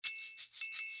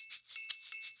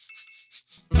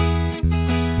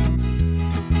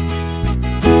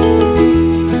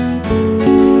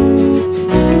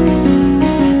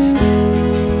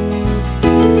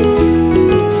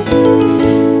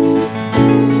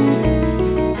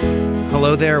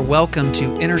Hello there. Welcome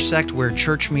to Intersect, where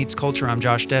church meets culture. I'm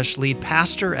Josh Desch, lead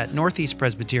pastor at Northeast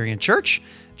Presbyterian Church,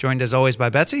 joined as always by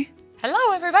Betsy.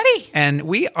 Hello, everybody. And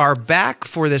we are back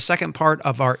for the second part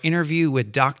of our interview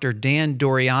with Dr. Dan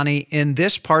Doriani. In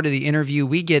this part of the interview,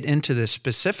 we get into the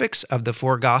specifics of the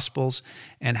four Gospels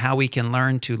and how we can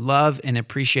learn to love and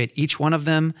appreciate each one of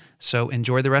them. So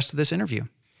enjoy the rest of this interview.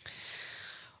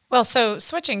 Well, so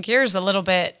switching gears a little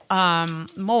bit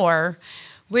more,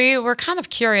 we were kind of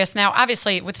curious. Now,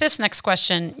 obviously, with this next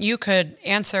question, you could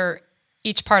answer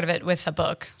each part of it with a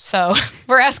book. So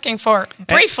we're asking for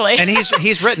briefly. And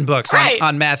he's written books right.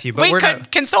 on Matthew. But we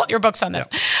could consult your books on this.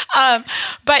 Yeah.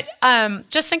 But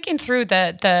just thinking through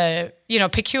the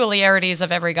peculiarities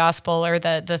of every gospel, or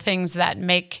the things that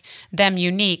make them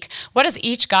unique, what does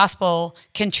each gospel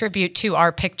contribute to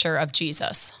our picture of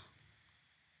Jesus?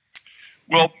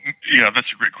 Well, yeah,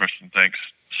 that's a great question. Thanks.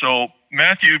 So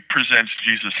Matthew presents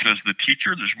Jesus as the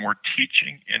teacher. There's more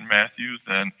teaching in Matthew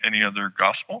than any other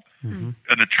gospel. Mm-hmm.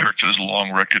 And the church has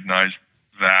long recognized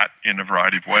that in a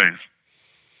variety of ways.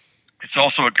 It's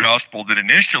also a gospel that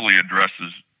initially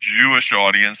addresses Jewish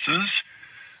audiences,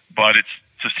 but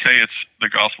to say it's the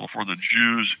gospel for the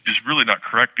Jews is really not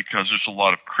correct, because there's a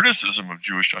lot of criticism of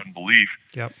Jewish unbelief.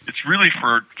 Yep. It's really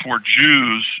for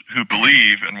Jews who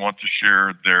believe and want to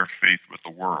share their faith with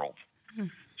the world.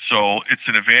 So it's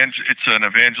an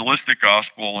evangelistic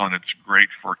gospel, and it's great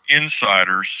for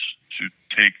insiders to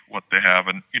take what they have,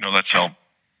 and that's how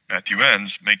Matthew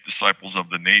ends: make disciples of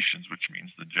the nations, which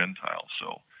means the Gentiles.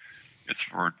 So it's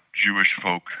for Jewish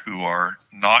folk who are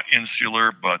not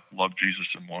insular but love Jesus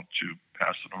and want to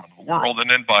pass it on to the world. And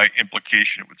then by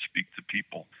implication, it would speak to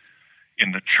people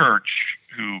in the church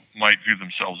who might view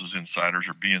themselves as insiders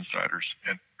or be insiders,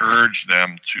 and urge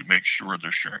them to make sure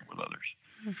they're sharing with others.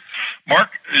 Mark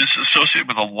is associated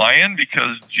with a lion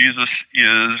because Jesus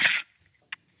is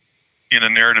in a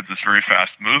narrative that's very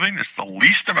fast-moving. It's the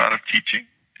least amount of teaching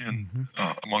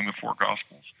among the four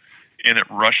Gospels. And it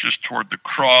rushes toward the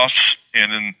cross,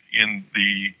 and in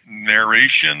the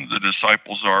narration, the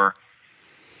disciples are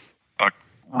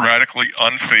radically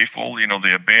unfaithful.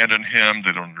 They abandon him.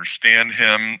 They don't understand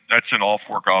him. That's in all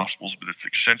four Gospels, but it's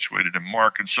accentuated in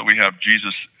Mark. And so we have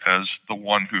Jesus as the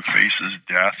one who faces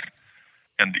death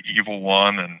and the evil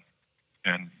one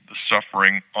and the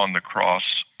suffering on the cross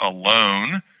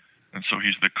alone. And so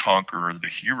he's the conqueror, the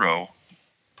hero.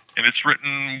 And it's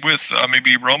written with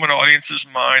maybe Roman audiences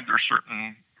in mind.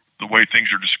 The way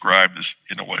things are described is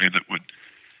in a way that would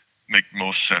make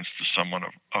most sense to someone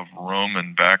of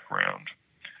Roman background.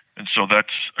 And so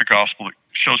that's a gospel that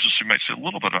shows us, you might say, a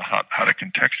little bit of how to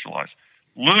contextualize.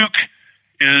 Luke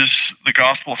is the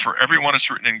gospel for everyone. It's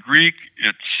written in Greek.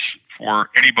 It's for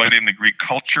anybody in the Greek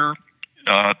culture.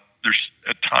 There's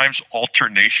at times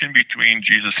alternation between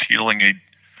Jesus healing a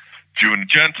Jew and a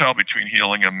Gentile, between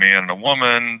healing a man and a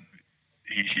woman.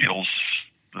 He heals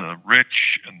the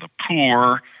rich and the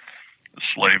poor, the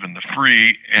slave and the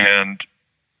free, and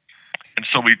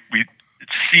so it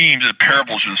seems that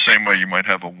parables are the same way. You might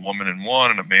have a woman in one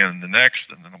and a man in the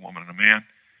next, and then a woman and a man,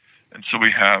 and so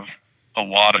we have a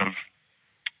lot of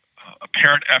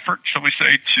apparent effort, shall we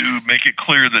say, to make it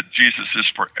clear that Jesus is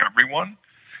for everyone.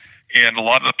 And a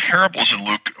lot of the parables in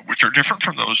Luke, which are different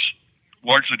from those,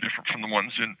 largely different from the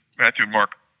ones in Matthew and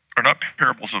Mark, are not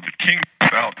parables of the kingdom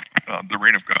about the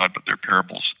reign of God, but they're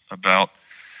parables about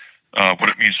what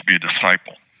it means to be a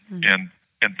disciple. Mm-hmm.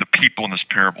 And the people in these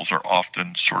parables are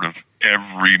often sort of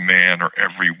every man or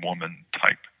every woman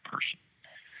type person.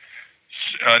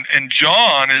 And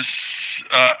John is,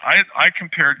 I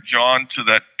compared John to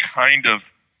that kind of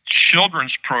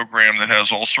children's program that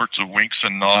has all sorts of winks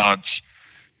and nods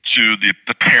to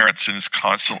the parents, and is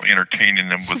constantly entertaining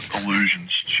them with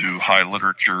allusions to high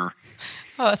literature.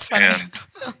 Oh, that's funny. And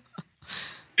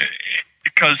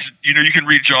because, you can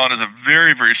read John as a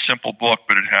very, very simple book,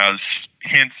 but it has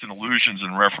hints and allusions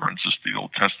and references to the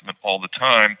Old Testament all the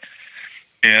time.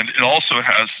 And it also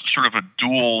has sort of a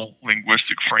dual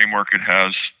linguistic framework. It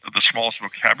has the smallest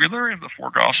vocabulary of the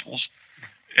four Gospels,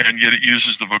 and yet it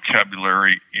uses the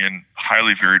vocabulary in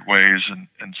highly varied ways,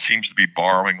 and seems to be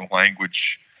borrowing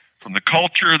language from the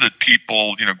culture that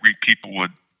people, Greek people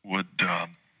would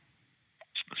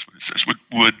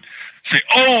say,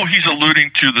 oh, he's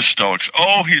alluding to the Stoics.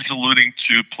 Oh, he's alluding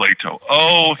to Plato.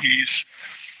 Oh, he's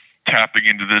tapping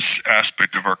into this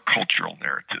aspect of our cultural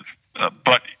narrative.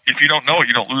 But if you don't know it,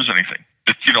 you don't lose anything.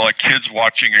 It's, like kids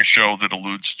watching a show that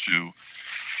alludes to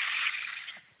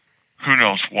who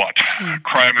knows what,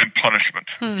 crime and punishment,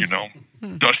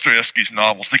 Dostoevsky's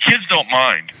novels. The kids don't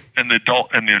mind, and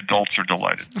the adults are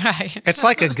delighted. Right. It's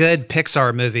like a good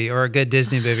Pixar movie or a good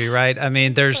Disney movie, right? I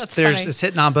mean, there's funny. it's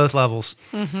hitting on both levels.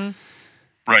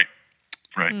 Right.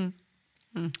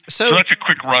 So So, that's a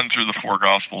quick run through the four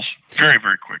Gospels. Very,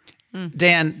 very quick.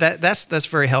 Dan, that's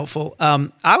very helpful.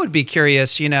 I would be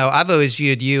curious. I've always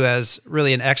viewed you as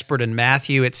really an expert in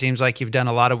Matthew. It seems like you've done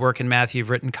a lot of work in Matthew.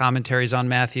 You've written commentaries on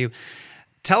Matthew.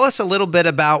 Tell us a little bit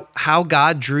about how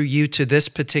God drew you to this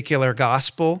particular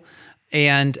gospel,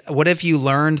 and what have you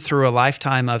learned through a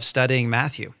lifetime of studying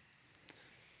Matthew?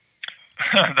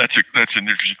 That's an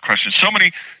interesting question.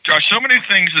 Josh, so many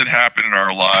things that happen in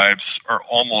our lives are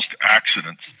almost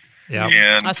accidents. Yeah,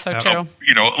 And, That's so true.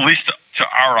 At least to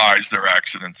our eyes, they're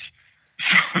accidents.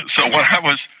 So when I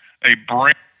was a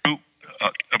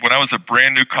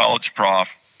brand new college prof,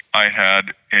 I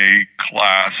had a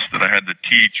class that I had to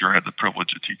teach, or had the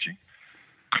privilege of teaching,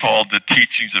 called The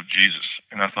Teachings of Jesus.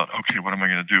 And I thought, okay, what am I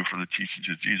going to do for the teachings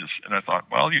of Jesus? And I thought,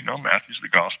 well, Matthew's the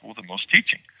gospel with the most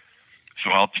teaching,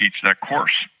 so I'll teach that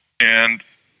course. And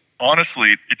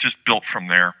honestly, it just built from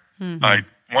there.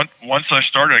 Once I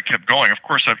started, I kept going. Of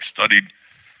course, I studied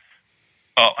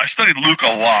Luke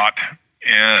a lot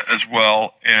as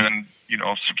well, and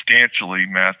substantially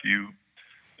Matthew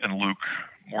and Luke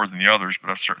more than the others, but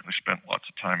I've certainly spent lots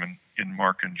of time in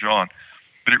Mark and John.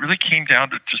 But it really came down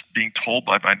to just being told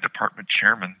by my department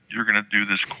chairman, "You're going to do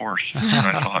this course."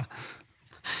 And I thought,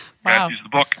 Wow. Matthew's the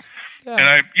book. Yeah.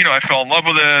 And I fell in love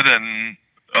with it, and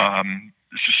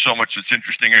there's just so much that's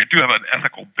interesting. I do have an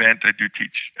ethical bent. I do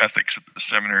teach ethics at the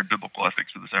seminary, biblical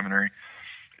ethics at the seminary,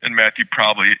 and Matthew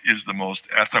probably is the most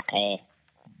ethical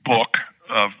book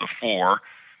of the four,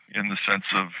 in the sense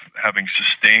of having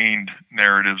sustained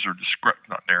narratives, or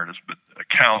not narratives, but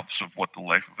accounts of what the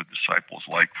life of a disciple is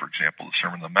like. For example, the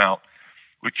Sermon on the Mount,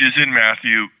 which is in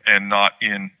Matthew and not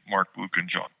in Mark, Luke, and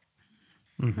John.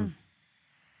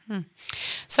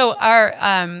 So,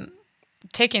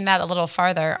 taking that a little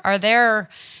farther, are there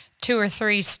 2 or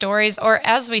 3 stories, or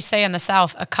as we say in the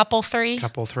South, a couple three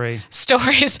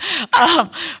stories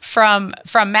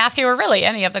from Matthew, or really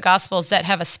any of the Gospels, that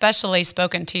have especially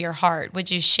spoken to your heart?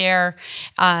 Would you share,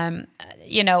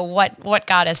 what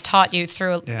God has taught you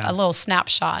through a little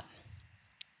snapshot?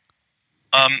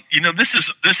 This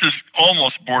is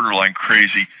almost borderline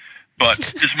crazy,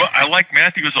 but I like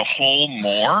Matthew as a whole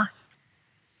more,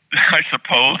 I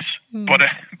suppose. But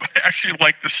I actually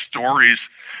like the stories.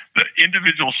 The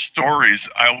individual stories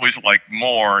I always like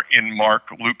more in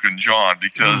Mark, Luke, and John,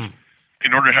 because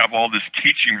in order to have all this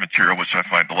teaching material, which I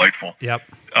find delightful,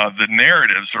 the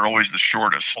narratives are always the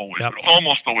shortest. But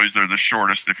almost always they're the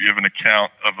shortest. If you have an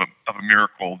account of a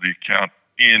miracle, the account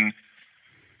in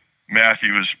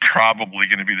Matthew is probably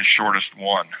going to be the shortest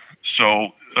one.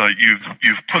 So you've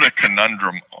put a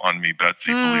conundrum on me,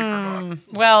 Betsy, believe it or not.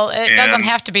 Well, it doesn't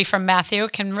have to be from Matthew.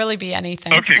 It can really be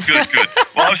anything. Okay, good.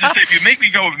 Well, I was going to say, if you make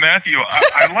me go with Matthew,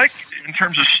 I like, in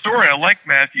terms of story, I like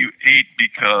Matthew 8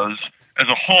 as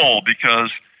a whole,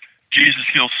 because Jesus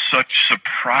heals such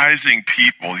surprising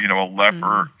people, a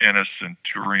leper and a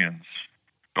centurion's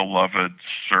beloved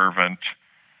servant,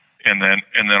 and then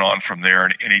on from there,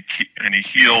 and he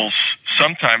heals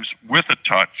sometimes with a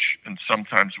touch and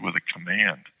sometimes with a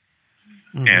command,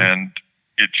 and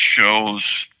it shows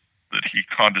that he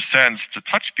condescends to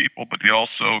touch people, but he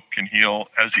also can heal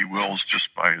as he wills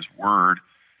just by his word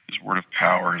of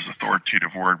power, his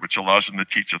authoritative word, which allows him to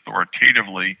teach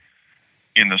authoritatively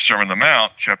in the Sermon on the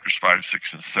Mount, chapters 5, 6,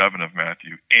 and 7 of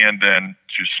Matthew, and then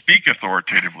to speak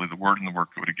authoritatively. The word and the word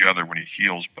go together when he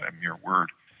heals by a mere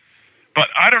word. But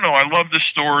I don't know. I love the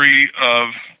story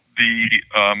of the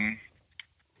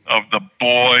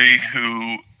boy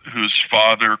whose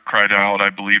father cried out, "I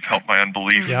believe, help my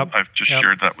unbelief." I've just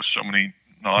shared that with so many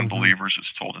non-believers.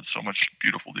 It's told in so much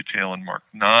beautiful detail in Mark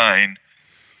 9.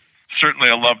 Certainly,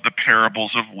 I love the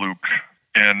parables of Luke,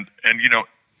 and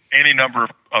any number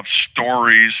of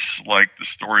stories, like the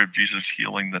story of Jesus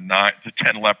healing the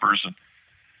 10 lepers, and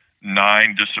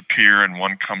 9 disappear and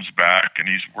 1 comes back, and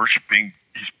he's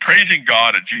praising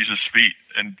God at Jesus' feet,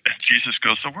 and Jesus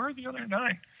goes, "So where are the other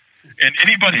 9?" And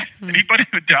anybody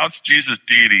who doubts Jesus'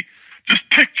 deity, just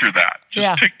picture that.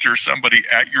 Just picture somebody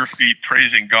at your feet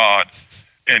praising God,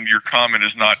 and your comment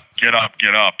is not "get up,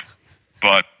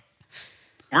 but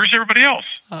where's everybody else?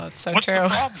 Oh, it's so What's true. the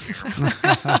problem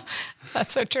here?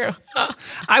 That's so true.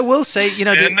 I will say,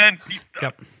 and then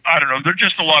I don't know. There's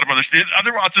just a lot of other things.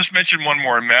 I'll just mention one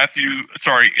more.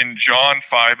 In John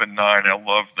 5 and 9, I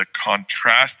love the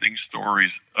contrasting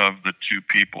stories of the 2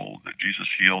 people that Jesus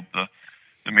healed.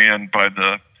 The man by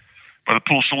the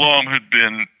pool of Siloam who'd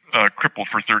been crippled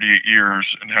for 38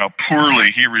 years, and how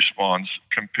poorly he responds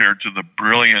compared to the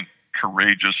brilliant,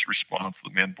 courageous response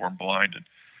of the man born blind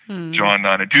in John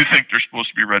 9. I do think they're supposed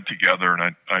to be read together,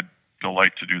 and I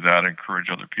delight to do that and encourage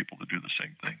other people to do the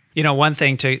same thing. You know, one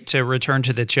thing to return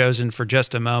to The Chosen for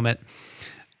just a moment,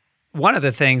 one of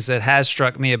the things that has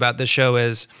struck me about the show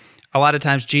is a lot of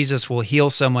times Jesus will heal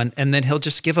someone and then he'll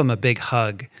just give them a big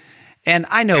hug. And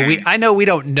I know we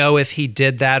don't know if he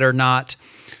did that or not,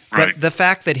 but right. the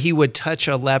fact that he would touch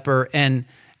a leper and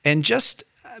just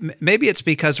maybe it's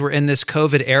because we're in this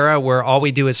COVID era where all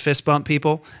we do is fist bump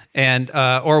people and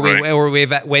or we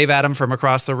wave at them from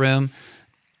across the room.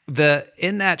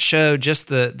 In that show, just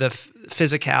the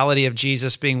physicality of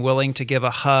Jesus being willing to give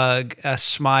a hug, a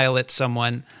smile at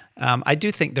someone. I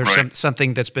do think there's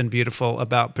something that's been beautiful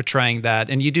about portraying that,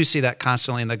 and you do see that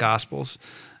constantly in the Gospels.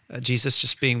 Jesus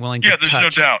just being willing to touch. Yeah,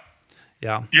 there's no doubt.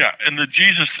 Yeah, and the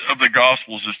Jesus of the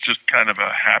Gospels is just kind of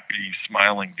a happy,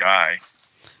 smiling guy,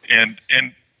 and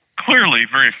clearly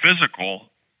very physical.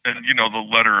 And the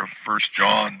letter of 1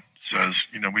 John says,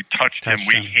 we touched him,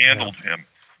 we handled him.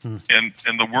 And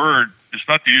the word, it's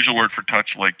not the usual word for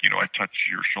touch, like, I touch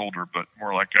your shoulder, but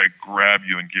more like I grab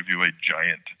you and give you a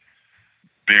giant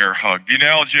bear hug. The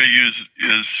analogy I use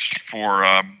is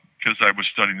for, because I was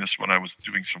studying this when I was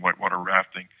doing some whitewater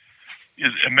rafting,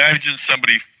 is imagine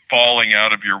somebody falling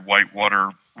out of your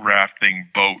whitewater rafting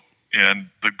boat, and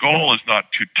the goal is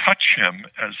not to touch him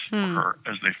as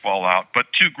they fall out,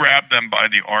 but to grab them by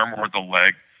the arm or the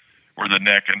leg or the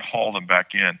neck and haul them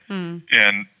back in.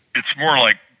 And it's more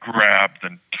like grab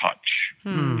than touch.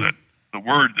 That the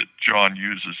word that John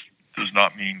uses does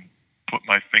not mean put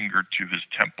my finger to his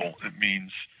temple. It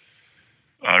means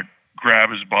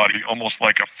grab his body almost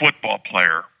like a football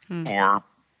player, or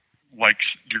like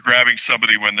you're grabbing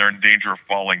somebody when they're in danger of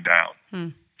falling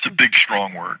down. It's a big,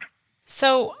 strong word.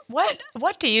 So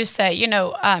what do you say?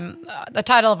 The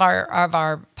title of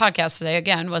our podcast today,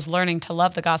 again, was Learning to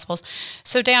Love the Gospels.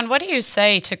 So Dan, what do you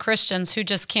say to Christians who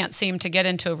just can't seem to get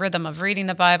into a rhythm of reading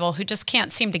the Bible, who just can't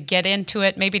seem to get into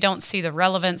it, maybe don't see the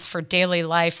relevance for daily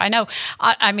life? I know,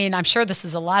 I'm sure this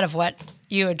is a lot of what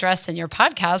you address in your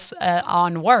podcast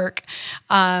on work.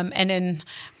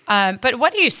 But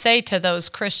what do you say to those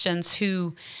Christians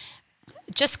who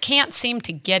just can't seem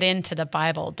to get into the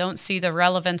Bible, don't see the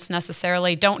relevance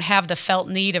necessarily, don't have the felt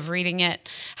need of reading it?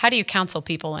 How do you counsel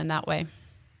people in that way?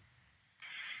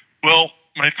 Well,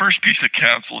 my first piece of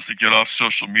counsel is to get off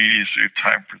social media so you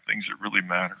have time for things that really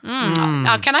matter.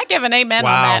 Now, can I give an amen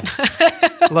on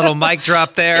that? Little mic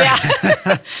drop there.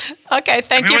 Yeah. Okay,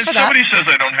 thank you for that. When somebody says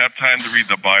I don't have time to read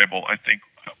the Bible, I think,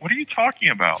 what are you talking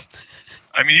about?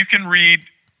 I mean, you can read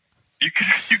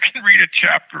a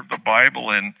chapter of the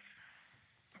Bible in.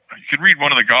 You can read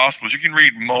one of the Gospels. You can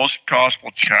read most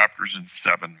Gospel chapters in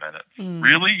 7 minutes.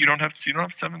 Really? You don't have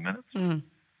 7 minutes?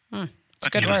 That's a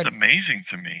good word. That's amazing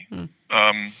to me.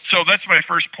 So that's my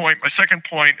first point. My second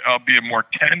point, I'll be more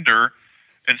tender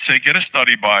and say, get a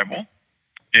study Bible.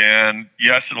 And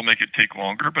yes, it'll make it take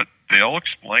longer, but they'll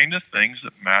explain the things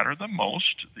that matter the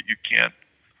most that you can't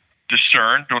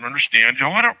discern, don't understand.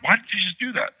 Why did Jesus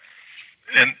do that?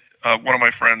 And one of my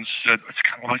friends said, it's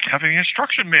kind of like having an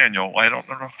instruction manual. I don't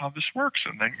know how this works.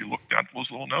 And then you look down to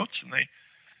those little notes, and they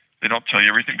don't tell you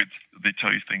everything, but they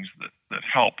tell you things that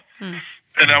help.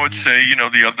 And I would say,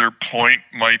 the other point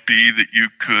might be that you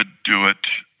could do it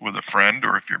with a friend,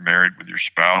 or if you're married, with your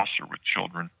spouse or with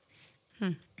children.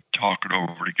 Talk it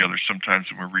over together.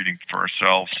 Sometimes when we're reading for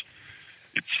ourselves,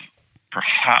 it's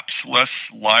perhaps less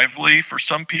lively for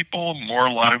some people, more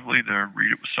lively to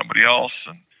read it with somebody else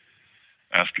and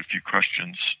ask a few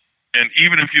questions. And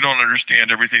even if you don't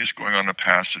understand everything that's going on in the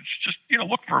passage, just,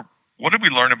 look for, what did we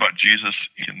learn about Jesus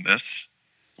in this?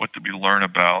 What did we learn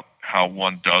about how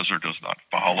one does or does not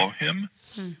follow him?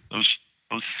 Those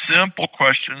simple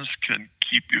questions can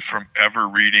keep you from ever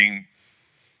reading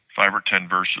 5 or 10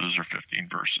 verses or 15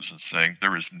 verses and saying,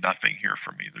 there is nothing here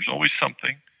for me. There's always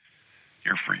something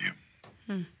here for you.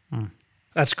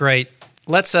 That's great.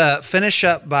 Let's finish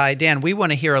up by, Dan, we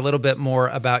want to hear a little bit more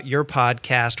about your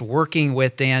podcast, Working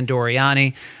with Dan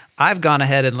Doriani. I've gone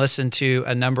ahead and listened to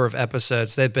a number of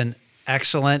episodes. They've been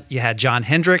excellent. You had John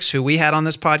Hendricks, who we had on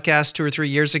this podcast 2 or 3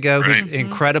 years ago, who's an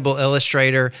incredible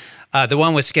illustrator. The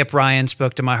one with Skip Ryan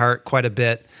spoke to my heart quite a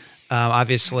bit.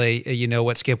 Obviously, you know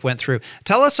what Skip went through.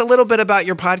 Tell us a little bit about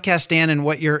your podcast, Dan, and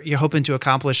what you're hoping to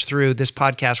accomplish through this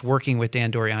podcast, Working with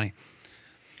Dan Doriani.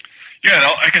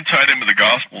 Yeah, I can tie it in with the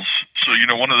Gospels. So,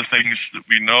 one of the things that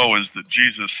we know is that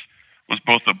Jesus was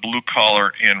both a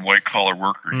blue-collar and white-collar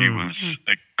worker. He was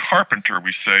a carpenter,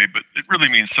 we say, but it really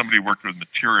means somebody who worked with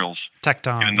materials.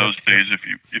 Tecton. In those days,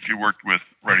 if you worked with,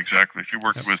 right, exactly. If you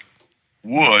worked with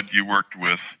wood, you worked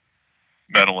with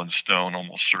metal and stone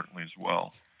almost certainly as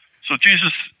well. So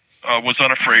Jesus was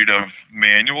unafraid of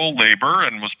manual labor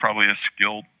and was probably a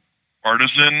skilled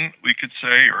artisan, we could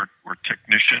say, or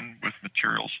technician with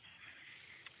materials.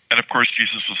 And of course,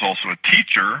 Jesus was also a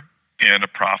teacher and a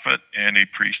prophet and a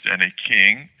priest and a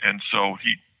king. And so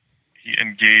he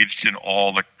engaged in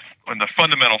all the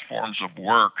fundamental forms of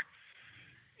work.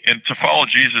 And to follow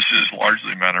Jesus is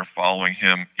largely a matter of following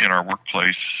him in our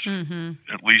workplace,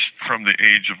 at least from the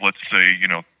age of, let's say,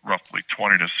 roughly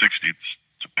 20 to 60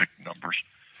 to pick numbers.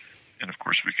 And of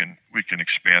course, we can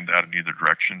expand that in either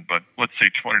direction. But let's say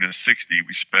 20 to 60,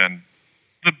 we spend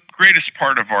the greatest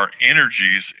part of our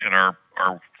energies and our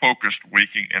focused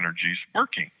waking energies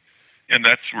working. And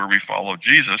that's where we follow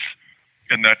Jesus.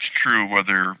 And that's true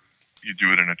whether you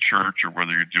do it in a church or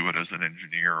whether you do it as an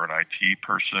engineer or an IT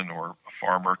person or a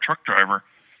farmer or truck driver.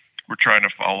 We're trying to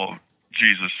follow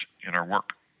Jesus in our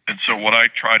work. And so what I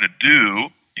try to do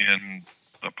in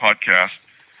the podcast,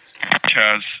 which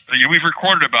has, we've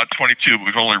recorded about 22, but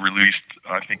we've only released,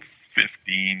 I think,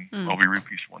 15. Well, we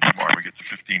release one tomorrow. We get to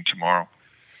 15 tomorrow.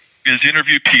 Is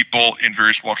interview people in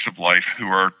various walks of life who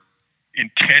are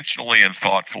intentionally and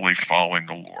thoughtfully following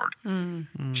the Lord.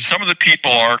 Some of the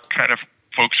people are kind of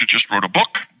folks who just wrote a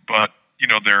book, but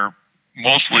they're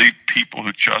mostly people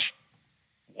who just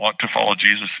want to follow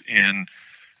Jesus in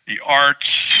the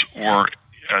arts or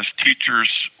as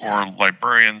teachers or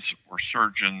librarians or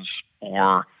surgeons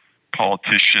or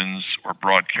politicians or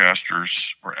broadcasters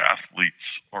or athletes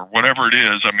or whatever it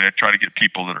is. I mean, I try to get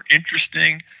people that are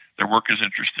interesting. Their work is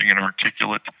interesting and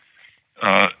articulate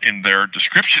in their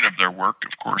description of their work,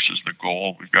 of course, is the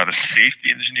goal. We've got a safety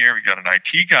engineer. We've got an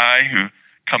IT guy who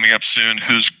coming up soon,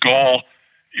 whose goal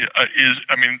is,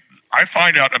 I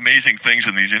find out amazing things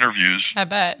in these interviews. I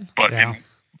bet. But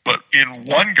in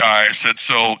one guy, I said,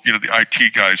 so, the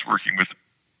IT guy is working with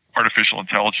artificial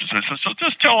intelligence. I said, so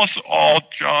just tell us all,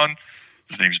 John,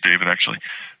 his name's David, actually,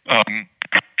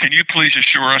 can you please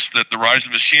assure us that the rise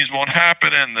of machines won't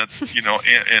happen and that,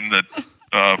 and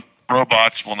that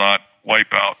robots will not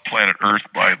wipe out planet Earth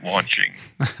by launching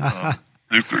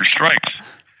nuclear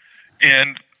strikes?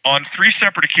 And on 3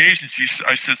 separate occasions,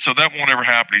 I said, so that won't ever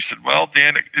happen. He said, well,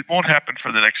 Dan, it won't happen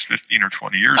for the next 15 or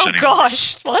 20 years anymore.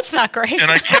 Gosh. Well, that's not great. And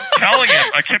I kept telling him,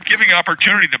 I kept giving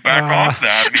opportunity to back off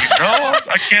that. And he said,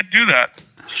 no, I can't do that.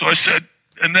 So I said,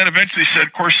 and then eventually said,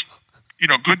 of course,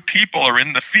 good people are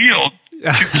in the field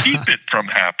to keep it from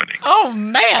happening. Oh,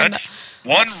 man. That's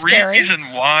one reason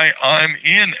why I'm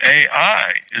in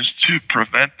AI is to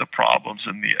prevent the problems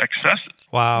and the excesses.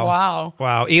 Wow.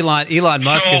 Elon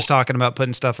Musk is talking about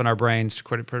putting stuff in our brains.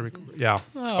 Yeah.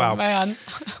 Oh, wow. Man.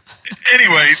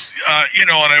 Anyway,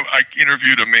 and I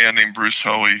interviewed a man named Bruce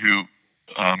Hoey who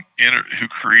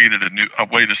created a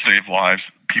way to save lives.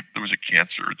 There was a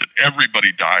cancer that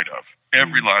everybody died of.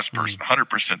 Every last person,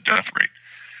 100% death rate.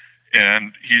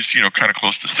 And he's, kind of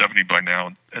close to 70 by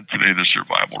now. And today the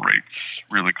survival rate's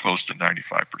really close to 95%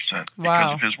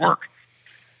 because of his work.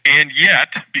 And yet,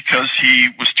 because he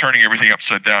was turning everything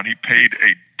upside down, he paid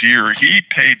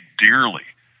dearly.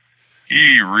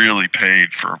 He really paid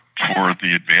for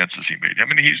the advances he made. I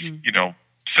mean, he's,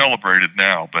 celebrated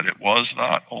now, but it was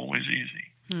not always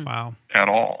easy. Wow. At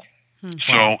all.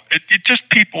 So it just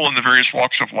people in the various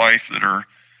walks of life that are,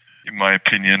 in my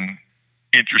opinion,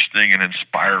 interesting and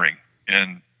inspiring.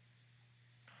 And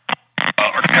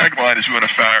our tagline is we want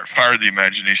to fire the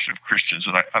imagination of Christians,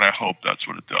 and I hope that's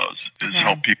what it does, is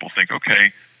help people think,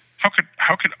 okay, how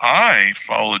could I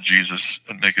follow Jesus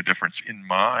and make a difference in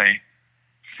my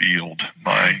field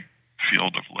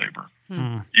of labor,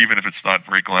 even if it's not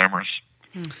very glamorous,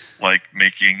 like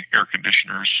making air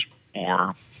conditioners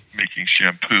or making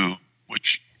shampoo,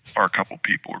 which are a couple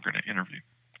people we're going to interview.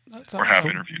 That's or have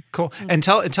interviewed. Cool. And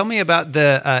tell me about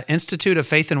the Institute of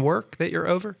Faith and Work that you're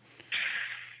over.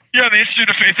 Yeah, the Institute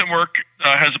of Faith and Work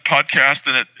has a podcast,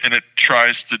 and it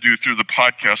tries to do through the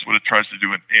podcast what it tries to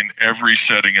do in every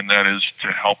setting, and that is to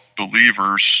help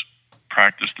believers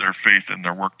practice their faith in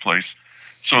their workplace.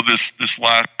 So this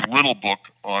last little book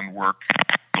on work,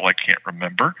 I can't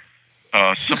remember,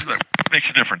 something that makes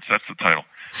a difference. That's the title.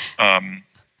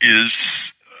 Is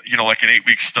like an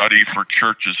 8-week study for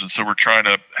churches. And so we're trying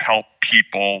to help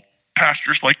people,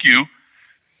 pastors like you,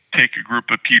 take a group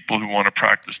of people who want to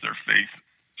practice their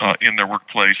faith in their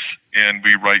workplace. And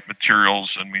we write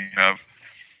materials, and we have,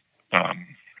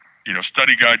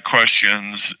 study guide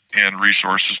questions and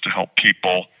resources to help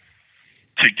people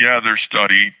together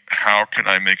study, how can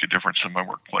I make a difference in my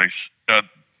workplace?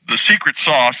 The secret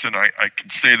sauce, and I can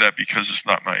say that because it's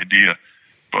not my idea,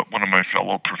 but one of my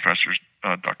fellow professors,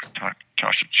 Dr.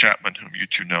 Tasha Chapman, whom you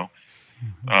two know,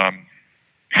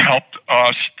 helped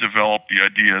us develop the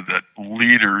idea that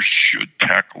leaders should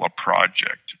tackle a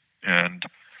project. And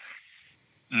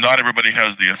not everybody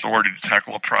has the authority to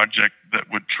tackle a project that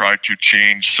would try to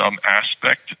change some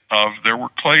aspect of their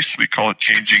workplace. We call it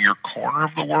changing your corner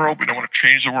of the world. We don't want to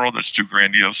change the world. That's too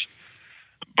grandiose.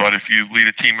 But if you lead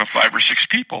a team of 5 or 6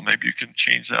 people, maybe you can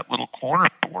change that little corner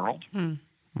of the world.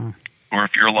 Or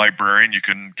if you're a librarian, you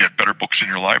can get better books in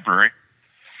your library,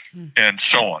 and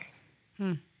so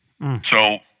on.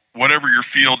 So whatever your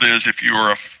field is, if you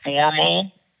are a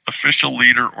formal, official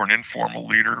leader or an informal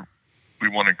leader, we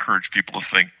want to encourage people to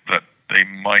think that they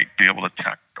might be able to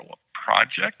tackle a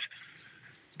project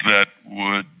that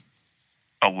would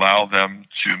allow them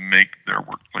to make their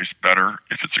workplace better.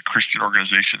 If it's a Christian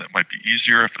organization, that might be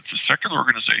easier. If it's a secular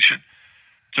organization,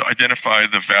 to identify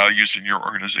the values in your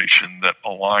organization that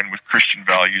align with Christian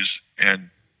values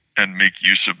and make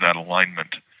use of that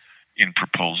alignment in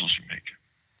proposals you make.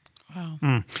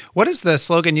 Wow. What is the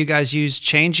slogan you guys use?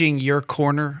 Changing your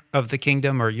corner of the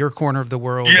kingdom or your corner of the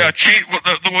world? Yeah,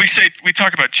 we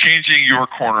talk about changing your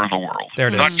corner of the world. There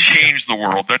it Not is. change the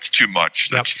world. That's too much.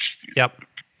 Yep.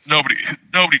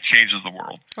 Nobody changes the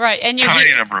world. Right, and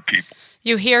Tiny number of people.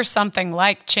 You hear something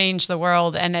like change the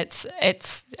world, and it's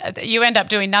you end up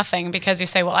doing nothing because you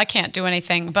say, well, I can't do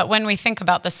anything. But when we think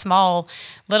about the small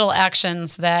little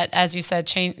actions that, as you said,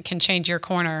 can change your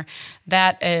corner,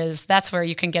 that's where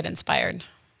you can get inspired.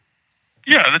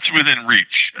 Yeah, that's within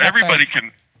reach. That's Everybody right.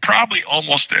 can, probably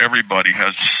almost everybody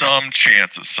has some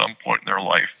chance at some point in their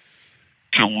life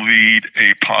to lead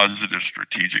a positive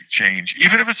strategic change,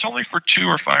 even if it's only for 2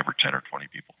 or 5 or 10 or 20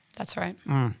 people. That's right.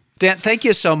 Dan, thank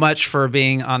you so much for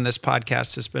being on this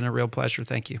podcast. It's been a real pleasure.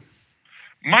 Thank you.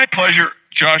 My pleasure.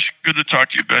 Josh, good to talk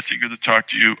to you. Betsy, good to talk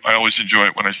to you. I always enjoy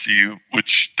it when I see you,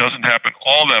 which doesn't happen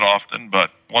all that often,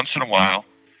 but once in a while.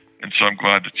 And so I'm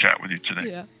glad to chat with you today.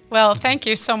 Yeah. Well, thank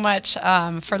you so much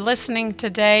for listening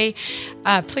today.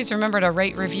 Please remember to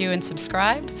rate, review, and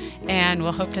subscribe, and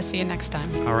we'll hope to see you next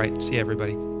time. All right. See you,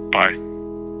 everybody. Bye.